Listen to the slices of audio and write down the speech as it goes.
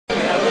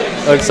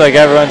Looks like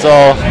everyone's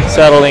all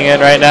settling in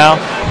right now.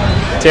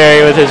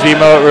 Terry with his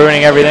Wiimote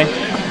ruining everything.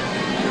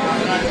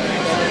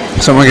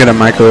 Someone get a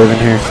microwave in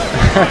here.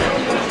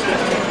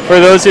 For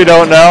those who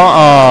don't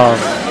know,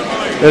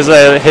 there's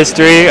a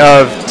history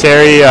of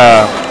Terry,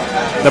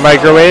 the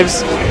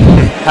microwaves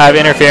have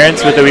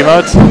interference with the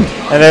Wiimotes,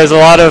 and there's a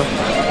lot of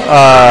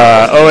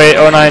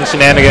 08-09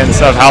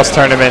 shenanigans of house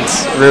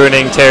tournaments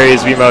ruining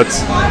Terry's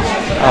Wiimotes.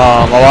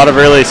 A lot of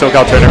early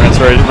SoCal tournaments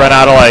where it run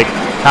out of like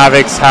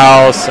Havoc's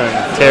house and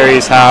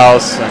Terry's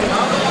house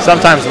and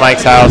sometimes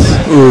Mike's house.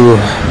 Ooh,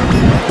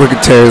 look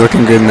at Terry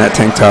looking good in that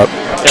tank top.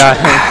 Yeah,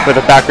 with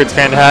a backwards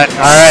panned hat.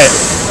 All right,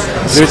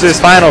 losers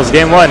finals,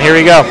 game 1. Here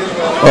we go.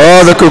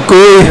 Oh, the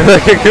kukui. The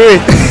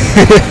kukui.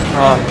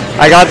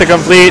 I got the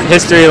complete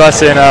history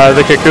lesson of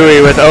the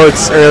kukui with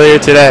Oates earlier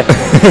today,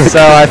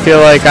 so I feel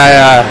like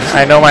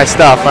I know my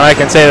stuff, and I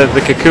can say that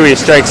the kukui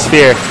strikes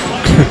fear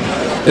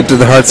into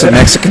the hearts of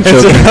Mexican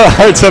children. Into the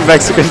hearts of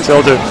Mexican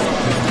children.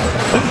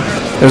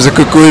 There's a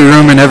kukui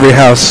room in every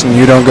house, and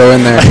you don't go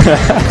in there.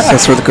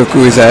 That's where the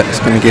kukui's at.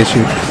 It's going to get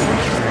you.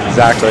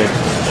 Exactly.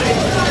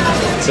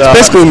 So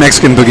it's basically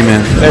Mexican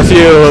boogeyman. If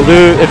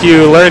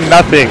you learn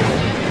nothing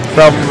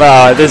from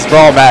this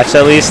Brawl match,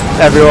 at least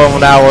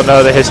everyone now will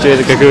know the history of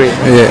the kukui.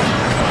 Yeah.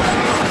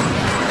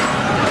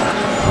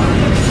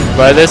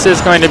 But this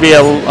is going to be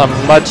a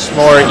much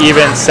more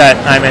even set,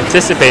 I'm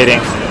anticipating,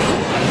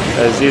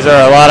 because these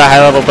are a lot of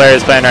high-level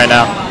players playing right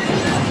now.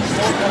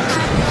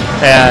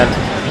 And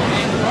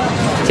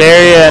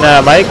Terry and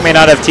Mike may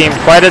not have teamed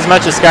quite as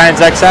much as Sky and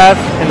Zex have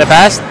in the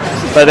past,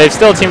 but they've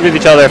still teamed with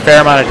each other a fair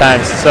amount of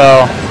times,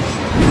 so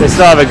they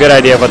still have a good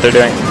idea of what they're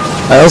doing.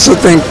 I also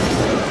think,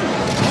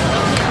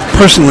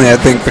 personally, I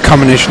think the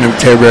combination of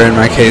TearBear and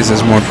MikeHAZE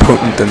is more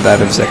potent than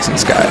that of Zex and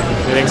Sky.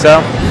 You think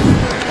so?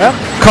 Yeah.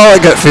 Call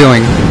it gut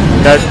feeling.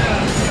 It's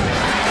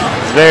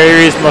a very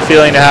reasonable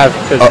feeling to have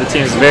because the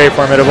team's very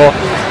formidable.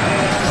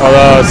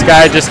 Although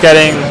Sky just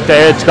getting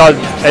the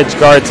edge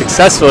guard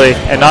successfully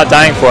and not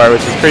dying for it,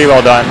 which is pretty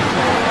well done.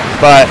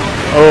 But,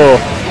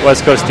 oh,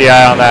 West Coast DI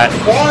on that.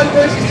 Juan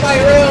versus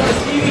Tyrell on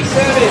TV7.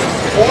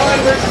 Juan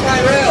versus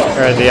Tyrell.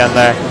 Right at the end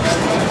there.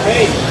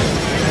 Hey.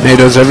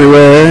 NATOs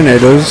everywhere,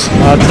 NATOs.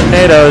 Lots of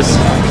NATOs.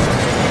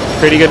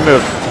 Pretty good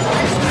move.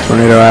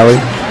 Tornado Alley.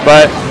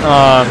 But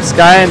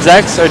Sky and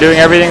Zex are doing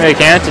everything they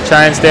can to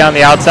try and stay on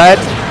the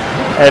outside.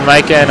 And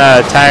Mike and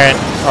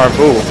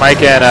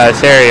Mike and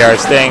Terry are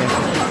staying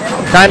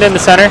kind of in the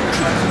center.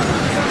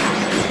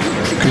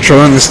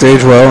 Controlling the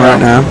stage well right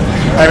now.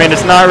 I mean,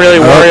 it's not really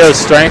Wario's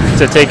strength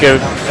to take a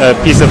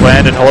piece of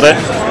land and hold it.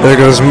 There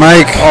goes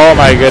Mike. Oh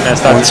my goodness,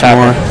 that just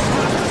happened.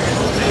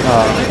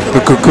 The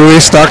kukui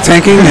stock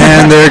tanking,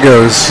 and there it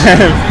goes.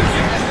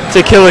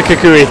 To kill a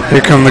kukui.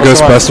 Here come the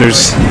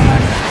Ghostbusters.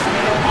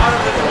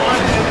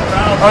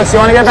 Oh, so you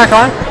want to get back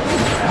on?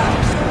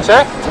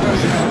 Sure?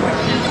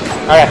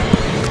 Okay.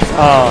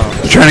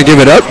 You trying to give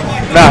it up?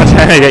 No, I'm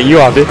trying to get you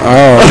off, dude.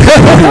 Oh.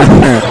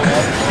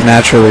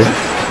 Naturally.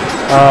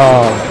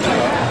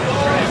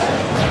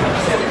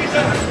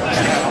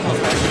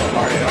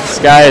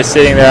 Sky is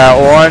sitting there at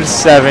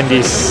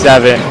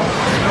 177.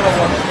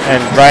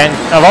 And Brian,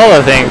 of all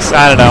the things,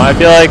 I don't know. I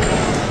feel like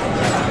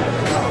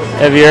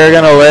if you're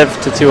going to live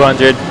to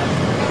 200,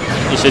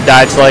 you should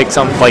die to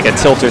like a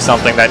tilt or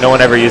something that no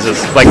one ever uses.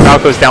 Like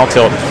Falco's down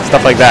tilt,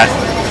 stuff like that.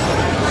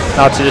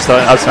 Not to just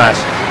an up smash.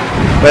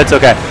 But it's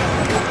okay.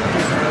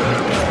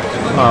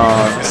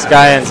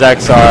 Sky and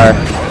Zex are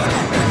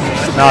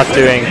not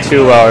doing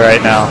too well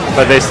right now,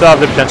 but they still have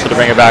the potential to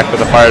bring it back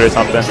with a fart or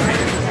something.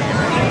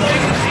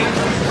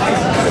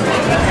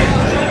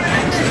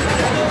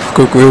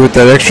 Kukui with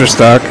that extra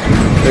stock.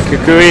 The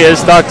kukui is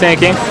stock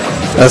tanking.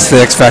 That's the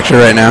X factor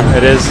right now.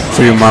 It is.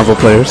 For you Marvel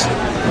players.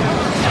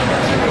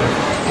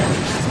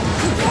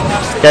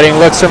 Getting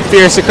looks from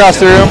Fierce across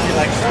the room.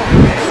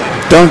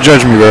 Don't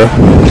judge me, bro.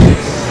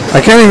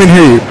 I can't even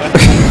hear you.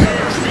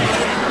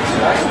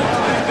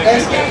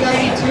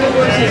 SK92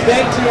 versus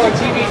Veg2 on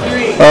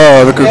TV3.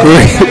 Oh, the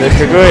kukui. The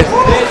kukui.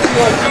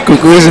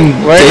 Kukui's in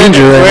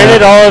danger right now. Where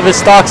did all of his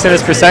stocks and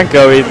his percent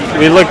go?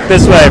 We looked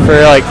this way for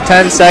like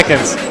 10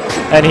 seconds,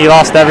 and he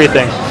lost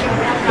everything.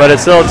 But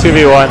it's still a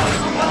 2v1.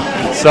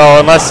 So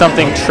unless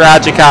something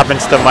tragic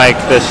happens to Mike,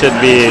 this should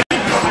be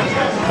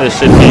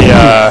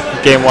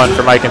game 1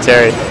 for Mike and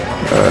Terry.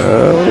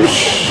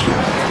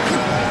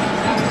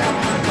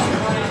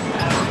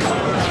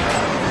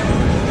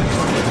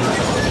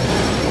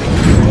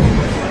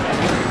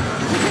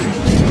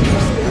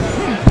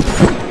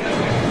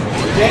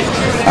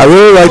 I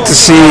really like to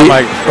see.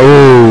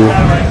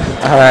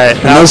 All right.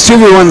 In those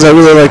 2v1s, I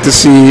really like to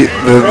see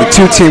the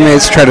two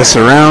teammates try to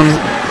surround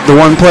the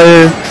one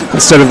player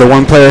instead of the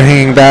one player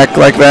hanging back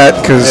like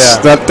that, because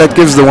that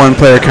gives the one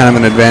player kind of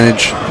an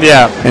advantage.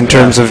 Yeah. In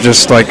terms of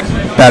just like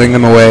batting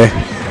them away.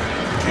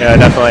 Yeah,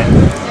 definitely.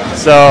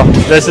 So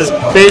this is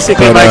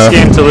basically Mike's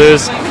game to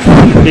lose.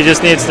 He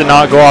just needs to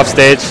not go off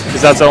stage,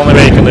 because that's the only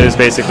way he can lose,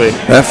 basically.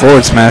 That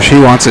forward smash, he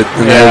wants it,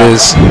 and there it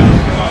is.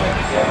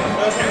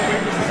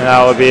 And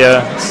that would be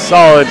a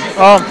solid.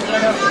 Oh,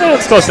 yeah,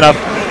 it's close enough.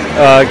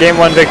 Game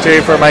 1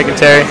 victory for Mike and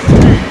Terry.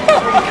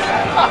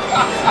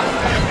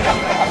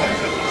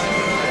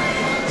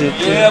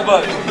 Yeah,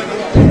 but.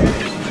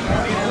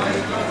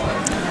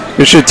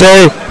 Good shit,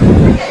 Terry.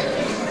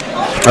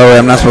 Oh, wait,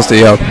 I'm not supposed to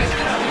yell.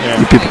 Yeah.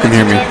 You people can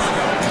hear me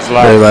It's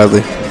loud. very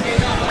loudly.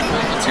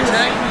 What's your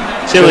name?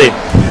 Chili.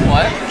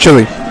 What?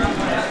 Chili.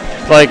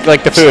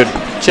 Like the food.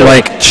 Chili.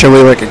 Like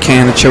chili, like a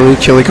can of chili.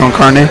 Chili con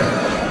carne.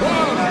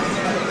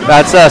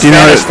 That's Do you know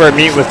Spanish it- for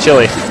meat with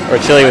chili, or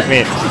chili with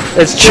meat.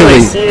 It's Chili.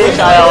 chili.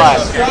 C-H-I-L-I.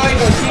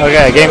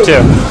 Okay, game 2.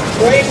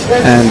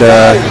 And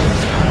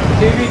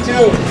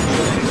TV2.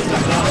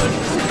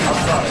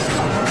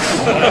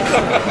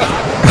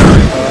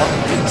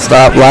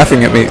 stop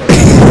laughing at me.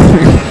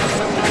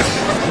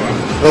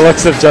 The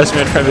looks of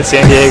judgment from the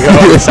San Diego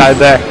side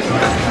there.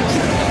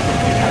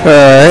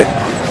 Alright.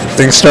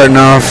 Things starting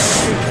off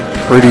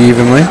pretty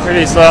evenly.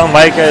 Pretty slow.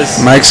 Mike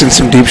is. Mike's in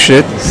some deep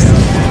shit.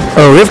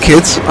 Oh, we have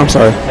kids? I'm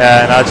sorry.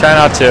 Yeah, and I'll try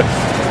not to.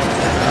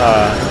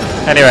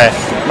 Anyway,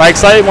 Mike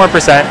slightly more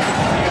percent,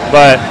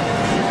 but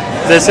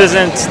this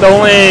isn't the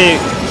only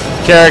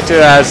character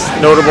that has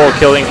notable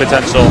killing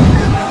potential.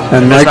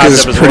 And in this Mike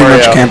is matchup pretty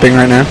much Wario. camping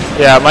right now.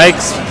 Yeah,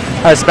 Mike's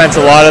has spent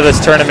a lot of this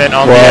tournament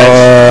on the edge.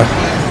 Well,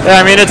 Yeah,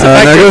 I mean it's there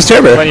effective goes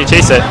TearBear. when you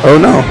chase it. Oh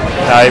no.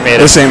 No, he made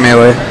it. This ain't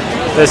melee.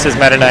 This is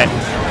Meta Knight.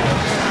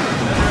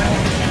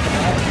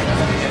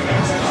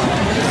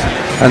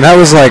 And that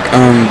was like,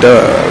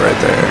 duh, right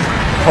there.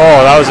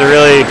 Oh, that was a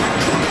really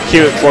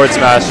cute forward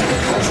smash.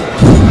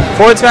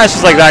 Forward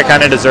smashes like that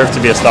kind of deserve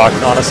to be a stock,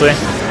 honestly.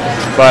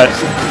 But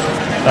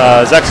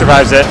Zek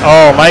survives it.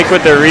 Oh, Mike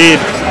with the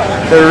read.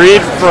 The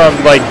read from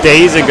like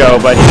days ago,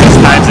 but he just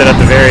times it at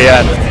the very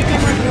end.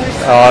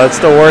 Oh, it's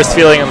the worst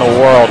feeling in the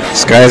world.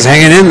 This guy's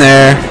hanging in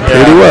there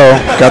pretty well.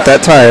 Got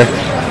that tire.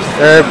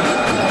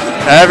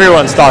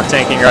 Everyone's stock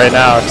tanking right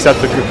now, except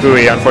the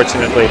Kukui,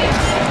 unfortunately.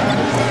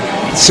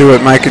 Let's see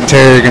what Mike and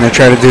Terry are going to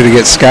try to do to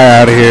get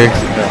Sky out of here.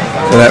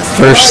 For that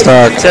first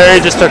stock. Terry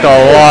just took a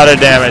lot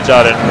of damage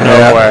out of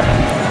nowhere.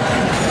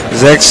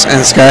 Zex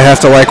and Sky have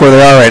to like where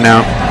they are right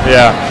now.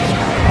 Yeah.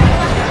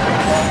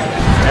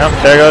 Yep,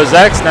 there goes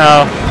Zex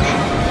now.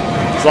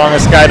 As long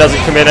as Sky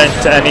doesn't commit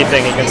to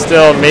anything, he can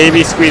still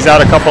maybe squeeze out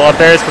a couple up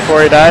airs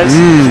before he dies.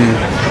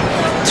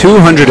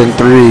 203.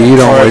 You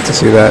don't wait to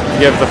see that.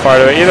 Give the far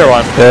to it, either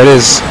one. There it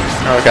is.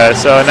 Okay,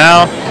 so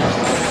now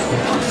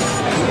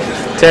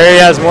Terry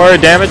has more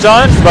damage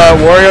on, but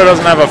Wario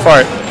doesn't have a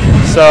fart.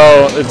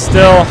 So it's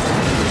still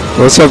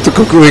Let's hope the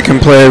Kukui can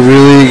play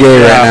really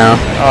gay right now.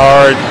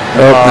 Or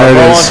there it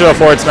roll is. into a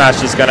forward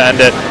smash is going to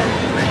end it.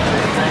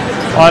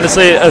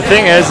 Honestly, the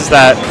thing is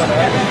that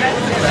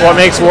what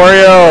makes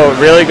Wario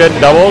really good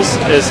in doubles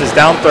is his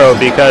down throw,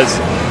 because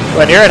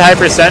when you're at high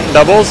percent in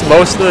doubles,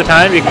 most of the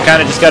time you can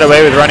kind of just get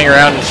away with running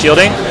around and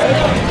shielding.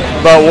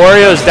 But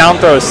Wario's down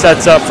throw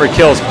sets up for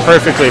kills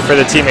perfectly for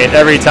the teammate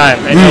every time.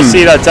 And you'll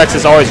see that Zex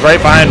is always right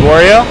behind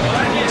Wario.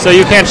 So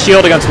you can't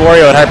shield against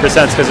Wario at high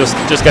percents because you'll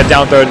just get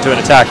down thrown into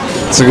an attack.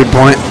 That's a good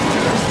point.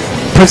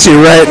 Puts you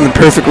right in the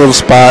perfect little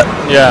spot.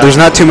 Yeah. There's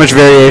not too much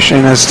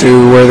variation as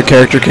to where the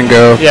character can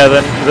go. Yeah,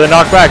 the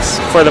knockbacks,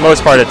 for the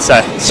most part, it's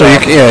set. So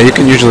you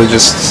can usually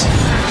just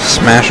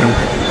smash them.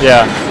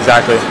 Yeah,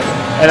 exactly.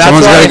 And that's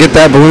Someone's got why, to get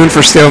that balloon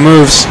for stale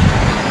moves.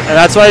 and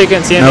that's why you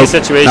can see in these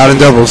situations, not in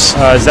doubles.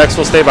 Zex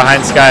will stay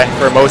behind Sky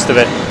for most of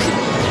it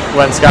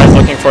when Sky's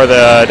looking for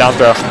the down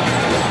throw.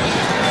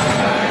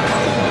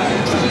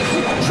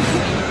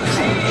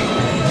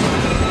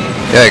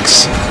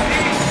 Yikes.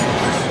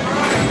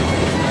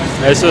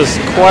 This was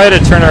quite a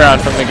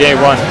turnaround from the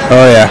game one.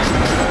 Oh yeah.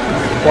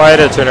 Quite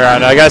a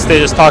turnaround. I guess they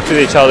just talked to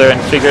each other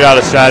and figured out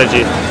a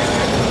strategy.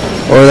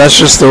 Or that's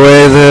just the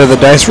way the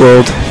dice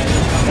rolled.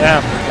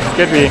 Yeah,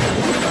 could be.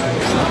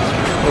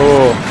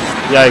 Oh,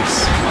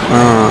 yikes.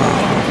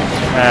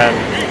 And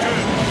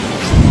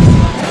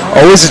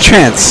Always a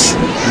chance.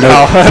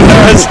 no,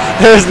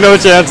 there was no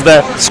chance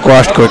there.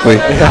 Squashed quickly.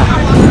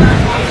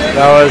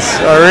 That was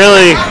a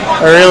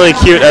really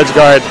cute edge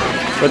guard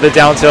with the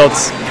down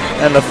tilts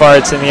and the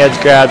farts and the edge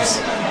grabs.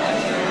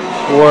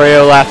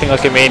 Wario laughing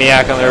like a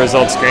maniac on the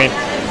result screen.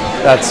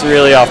 That's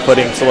really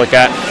off-putting to look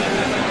at.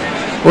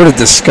 What a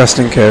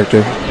disgusting character.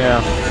 Yeah.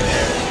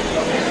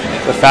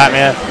 The fat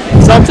man.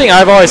 Something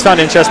I've always found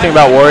interesting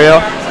about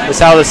Wario is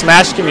how the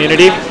Smash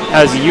community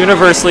has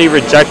universally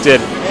rejected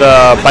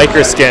the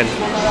biker skin.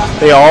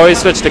 They always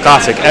switch to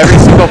classic. Every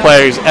single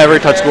player who's ever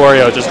touched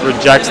Wario just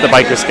rejects the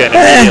biker skin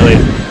immediately.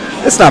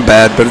 It's not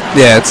bad, but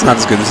yeah, it's not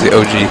as good as the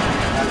OG.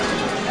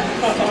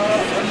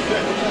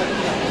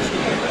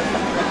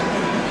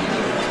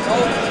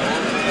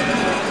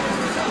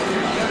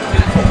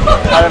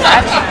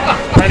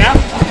 Right now?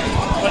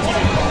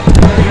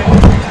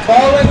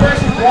 Baldwin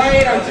versus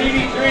Bryant on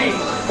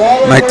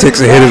TV3. Mike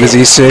takes a hit of his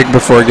e-cig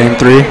before game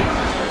 3.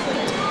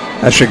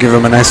 That should give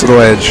him a nice little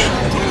edge.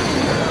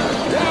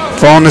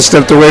 Fallen has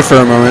stepped away for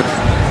a moment,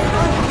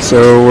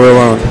 so we're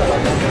alone.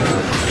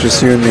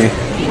 Just you and me.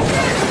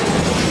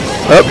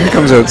 Oh, here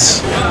comes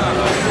Oats.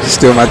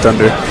 Steal my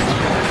thunder.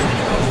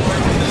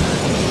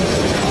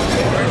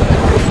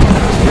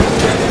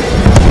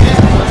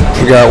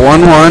 We got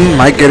 1-1.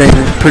 Mike getting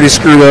pretty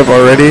screwed up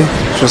already,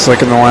 just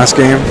like in the last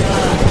game.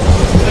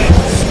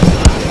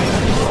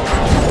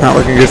 Not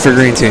looking good for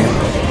green team.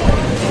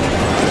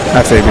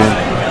 Hi, Fabian.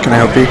 Can I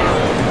help you?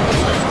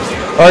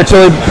 All right,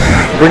 Chili,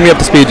 bring me up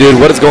to speed, dude.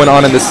 What is going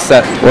on in this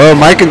set? Well,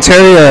 Mike and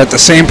Terry are at the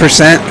same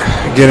percent,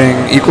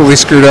 getting equally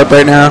screwed up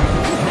right now.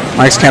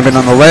 Mike's camping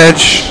on the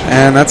ledge,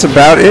 and that's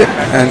about it.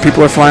 And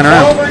people are flying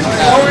around.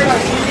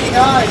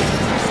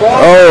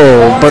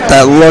 Oh, but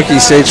that lucky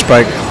stage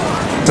spike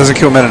doesn't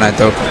kill Meta Knight,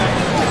 though.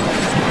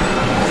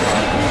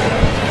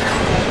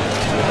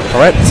 All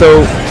right,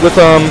 so with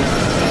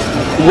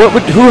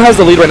who has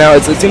the lead right now?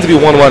 It seems to be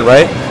 1-1,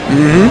 right?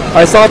 Mm-hmm.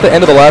 I saw at the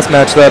end of the last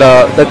match that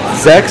that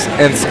Zex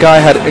and Sky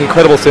had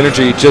incredible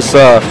synergy, just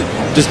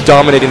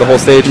dominating the whole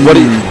stage. What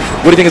do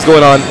you think is going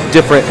on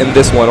different in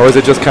this one, or is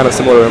it just kind of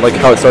similar like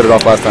how it started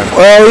off last time?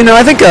 Well, you know,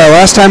 I think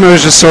last time it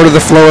was just sort of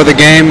the flow of the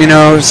game. You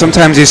know,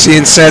 sometimes you see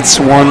in sets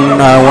one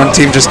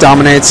team just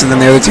dominates and then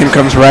the other team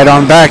comes right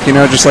on back. You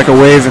know, just like a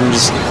wave and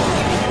just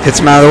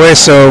hits them out of the way.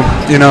 So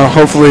you know,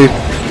 hopefully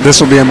this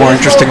will be a more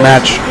interesting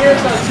match.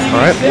 All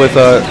right, with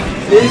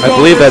I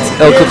believe that's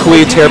El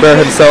Kukui TearBear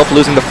himself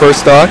losing the first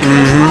stock.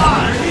 Mm-hmm.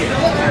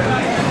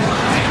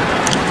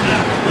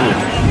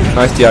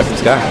 Nice DI from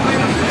Sky.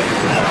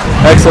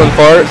 Excellent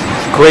fart.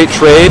 Great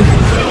trade.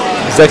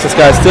 Zex and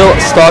Sky still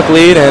stock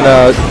lead, and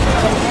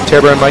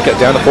TearBear and Mike get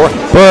down to 4.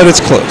 But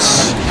it's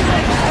close.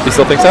 You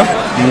still think so?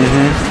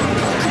 Mm-hmm.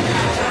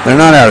 They're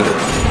not out of it.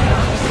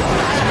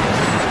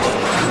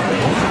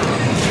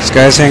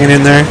 Sky's hanging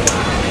in there.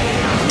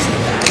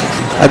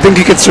 I think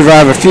he could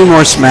survive a few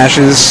more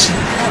smashes.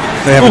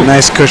 They have a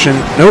nice cushion.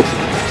 Nope.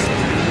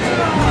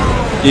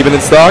 Even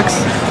in stocks?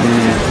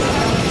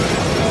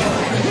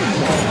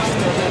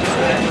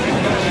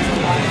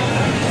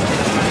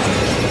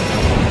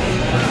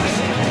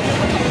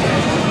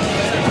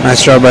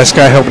 Nice job by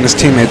Sky helping his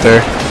teammate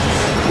there.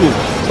 Ooh,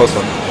 close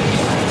one.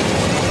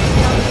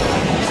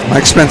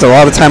 Mike spent a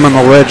lot of time on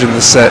the ledge in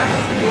this set.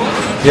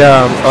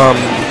 Yeah,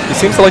 he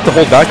seems to like to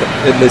hold back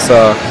in this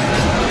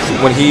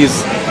when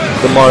he's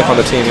the mark on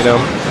the team, you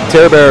know.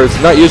 TearBear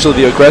is not usually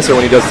the aggressor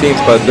when he does teams,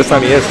 but this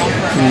time he is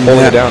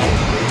holding it down.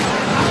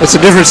 It's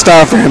a different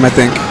style for him, I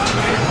think.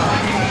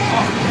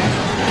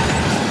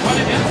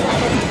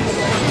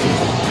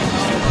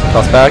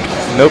 Toss back.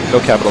 Nope, no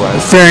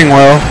capitalize. Faring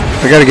well.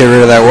 I gotta get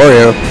rid of that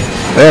Wario.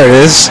 There it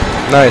is.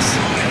 Nice.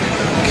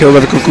 Killed by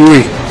the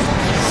Kukui.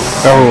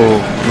 Oh,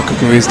 the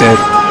Kukui's dead.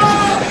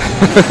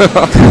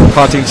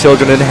 Haunting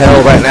children in hell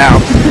right now.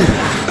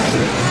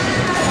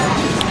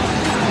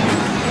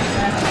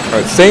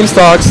 Alright, same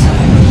stocks.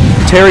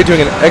 Terry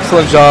doing an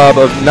excellent job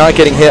of not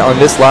getting hit on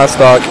this last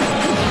stock.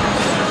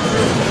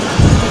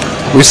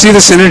 We see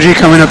the synergy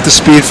coming up to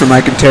speed for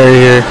Mike and Terry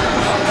here.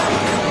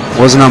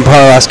 Wasn't on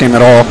par last game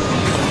at all.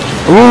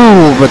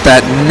 Ooh, but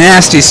that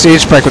nasty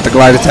stage spike with the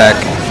glide attack.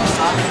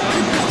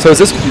 So is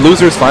this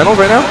losers finals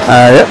right now?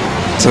 Yep.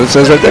 So it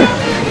says right there.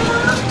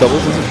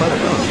 Doubles losers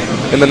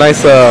finals. And the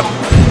nice.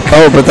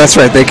 Oh, but that's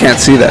right. They can't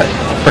see that.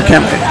 Or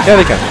can they? Yeah,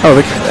 they can. Oh,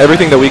 they can.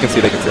 Everything that we can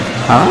see, they can see.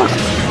 Ah.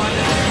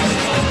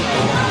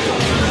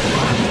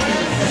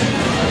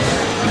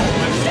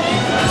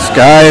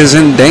 Sky is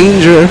in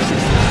danger.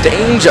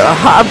 Danger,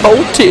 high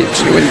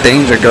voltage. You in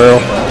danger, girl.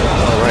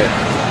 All right.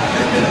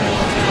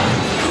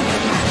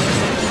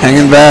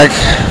 Hanging back.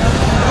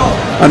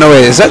 Oh no,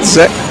 wait. Is that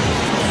Zex?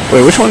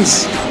 Wait, which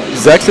one's?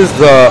 Zex is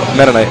the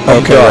Meta Knight.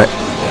 Okay, right.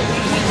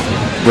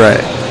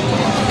 Right.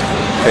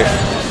 Okay.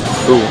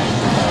 Ooh.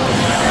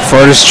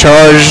 Fart is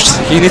charged.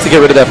 He needs to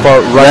get rid of that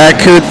fart right. That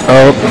could.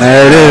 Oh,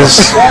 there it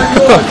is.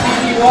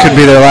 Could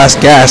be their last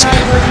gasp.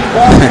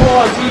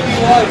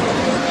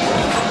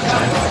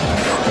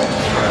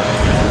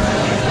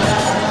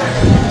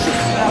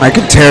 Mike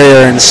and Terry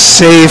are in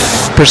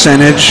safe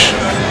percentage.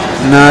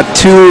 Not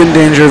too in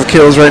danger of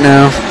kills right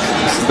now.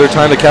 This is their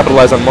time to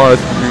capitalize on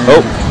Marth. Oh,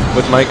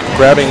 with Mike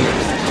grabbing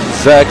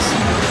Zex.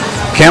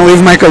 Can't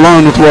leave Mike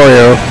alone with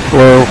Wario,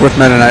 or with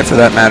Meta Knight for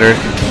that matter.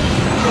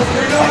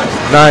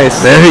 Nice.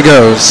 There he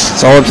goes.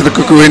 It's all up to the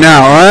Kukui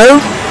now.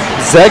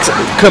 Zex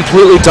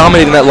completely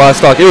dominating that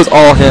last stock. It was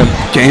all him.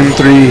 Game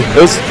 3.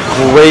 It was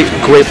great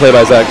play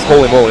by Zex.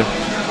 Holy moly.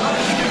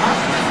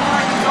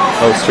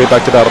 Oh, straight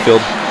back to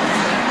Battlefield.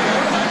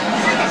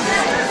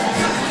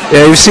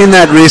 Yeah, you've seen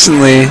that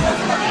recently,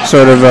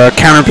 sort of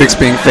counter picks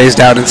being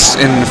phased out in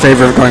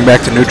favor of going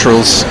back to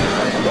neutrals.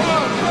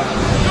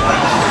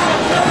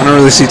 I don't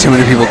really see too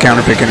many people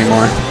counter pick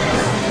anymore.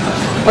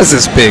 What's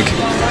this big?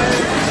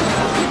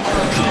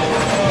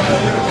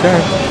 Okay.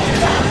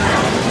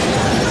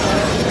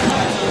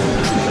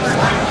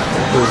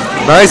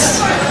 Nice.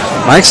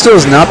 Mike still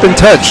has not been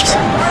touched.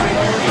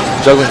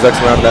 Juggling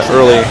Zex around that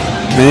early.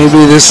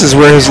 Maybe this is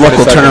where his luck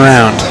will turn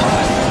around.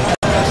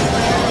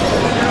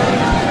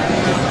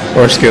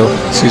 Or skill,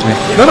 excuse me.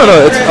 No.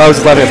 I was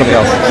just laughing at something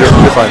else.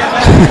 You're fine.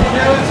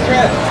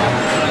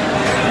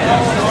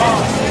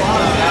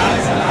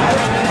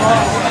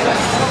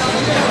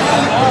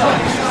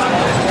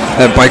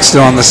 That bike's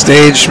still on the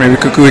stage. Maybe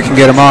Kukui can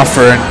get him off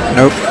for.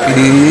 Nope,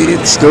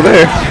 it's still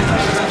there.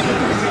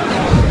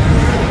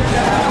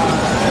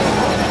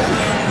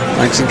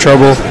 Mike's in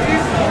trouble.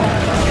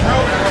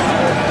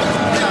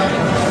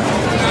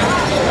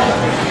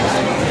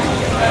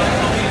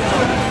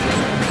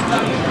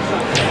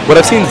 What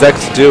I've seen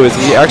Zex do is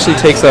he actually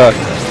takes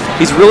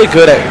he's really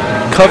good at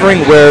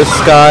covering where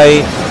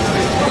Sky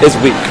is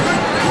weak.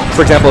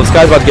 For example, if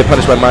Sky's about to get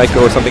punished by Mike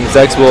or something,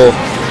 Zex will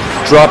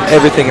drop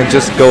everything and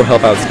just go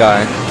help out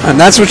Sky. And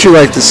that's what you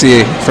like to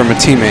see from a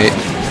teammate.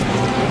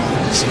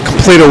 It's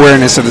complete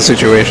awareness of the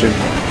situation.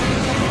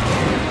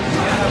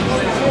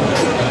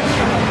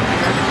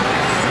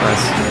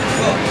 Nice.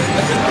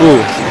 Ooh.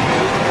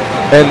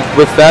 And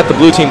with that, the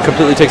blue team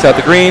completely takes out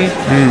the green.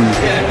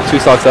 2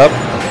 stocks up.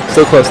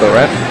 Still close though,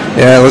 right?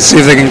 Yeah, let's see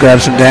if they can grab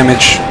some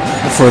damage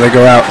before they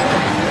go out.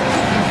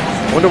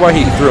 I wonder why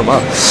he threw him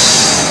up.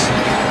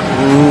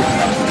 Ooh.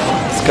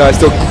 This guy's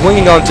still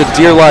clinging on to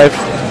dear life.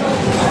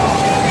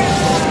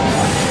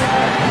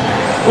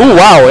 Ooh,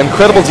 wow,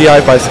 incredible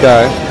DI by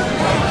Sky.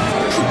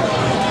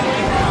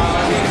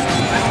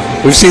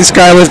 We've seen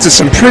Sky lift to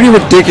some pretty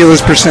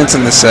ridiculous percents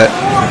in this set.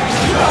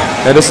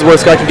 And this is where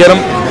Sky can get him.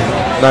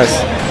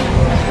 Nice.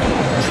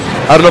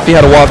 I don't know if he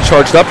had a waft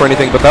charged up or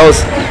anything, but that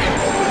was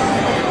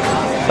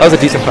a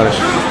decent punish.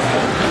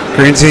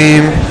 Green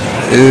team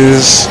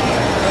is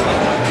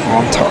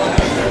on top.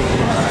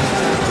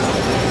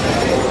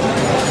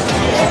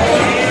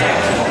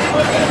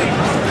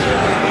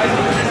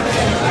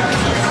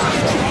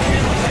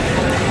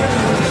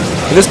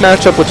 In this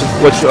matchup,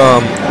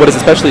 what is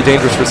especially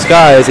dangerous for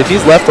Sky is if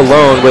he's left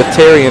alone with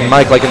Terry and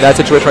Mike, like in that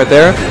situation right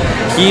there,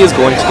 he is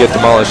going to get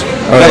demolished.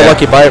 Got a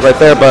lucky bite right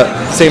there, but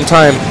at the same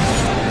time,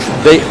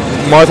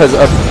 Marth has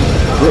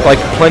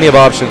plenty of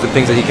options and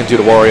things that he can do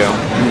to Wario.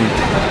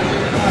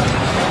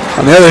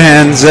 On the other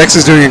hand, Zex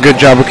is doing a good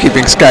job of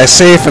keeping Sky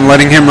safe and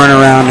letting him run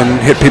around and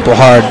hit people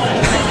hard.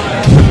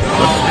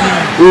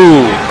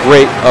 Ooh,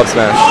 great up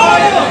smash.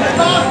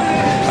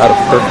 Out of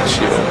perfect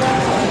shield.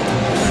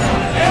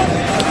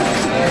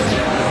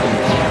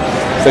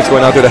 Zex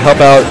going out there to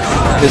help out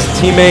his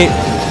teammate.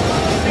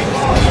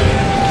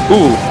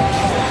 Ooh.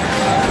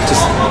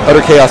 Just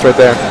utter chaos right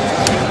there.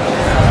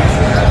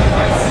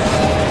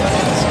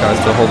 This guy's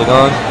still holding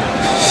on.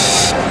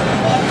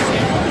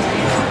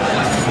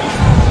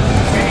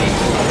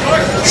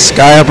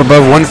 Sky up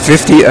above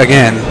 150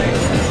 again.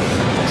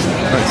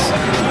 Nice.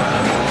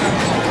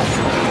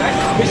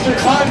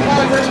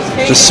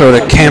 Just sort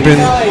of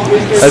camping,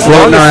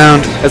 floating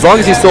around. As long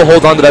as he still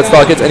holds on to that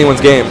stock, it's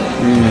anyone's game.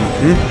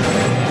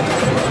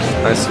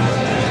 Nice.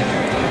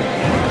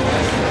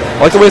 I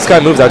like the way Sky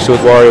moves actually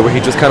with Wario, where he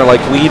just kind of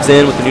like weaves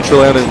in with the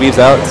neutral land and weaves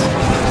out.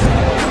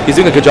 He's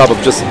doing a good job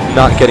of just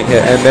not getting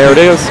hit, and there it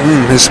is.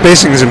 His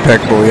spacing is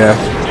impeccable, yeah.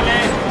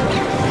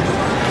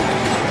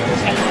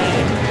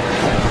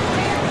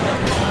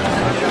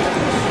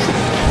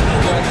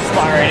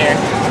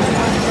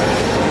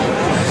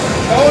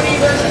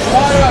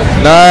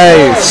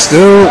 Nice.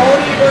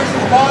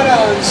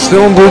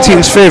 Still in blue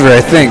team's favor,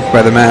 I think,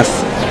 by the math.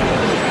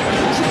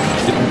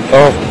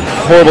 Oh,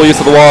 horrible use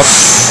of the wall.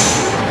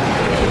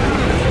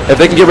 If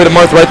they can get rid of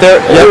Marth right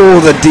there. Oh,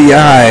 the DI.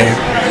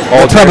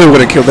 That probably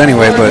would have killed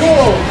anyway, but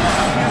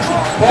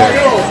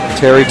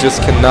Terry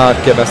just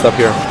cannot get messed up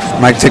here.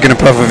 Mike taking a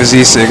puff of his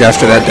e-cig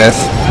after that death.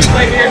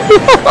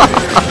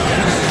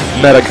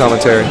 Meta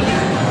commentary.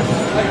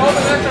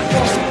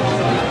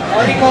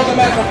 Already called the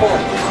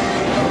microphone.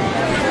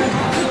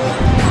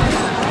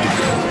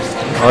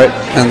 All right.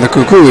 And the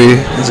Kukui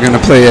is going to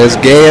play as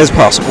gay as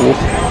possible.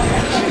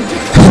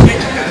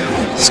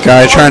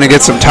 Sky trying to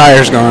get some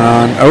tires going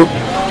on. Oh.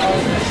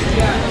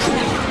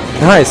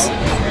 Nice.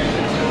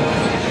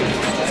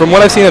 From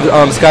what I've seen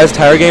of Sky's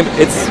tire game,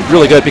 it's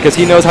really good because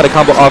he knows how to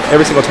combo off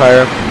every single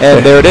tire,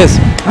 and there it is.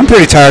 I'm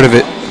pretty tired of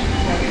it.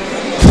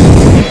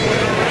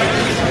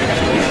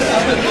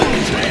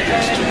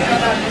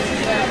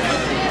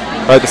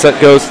 All right, the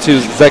set goes to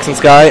Zex and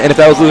Sky, and if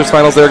that was losers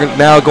finals, they're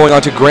now going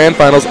on to grand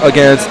finals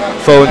against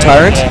Foe and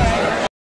Tyrant.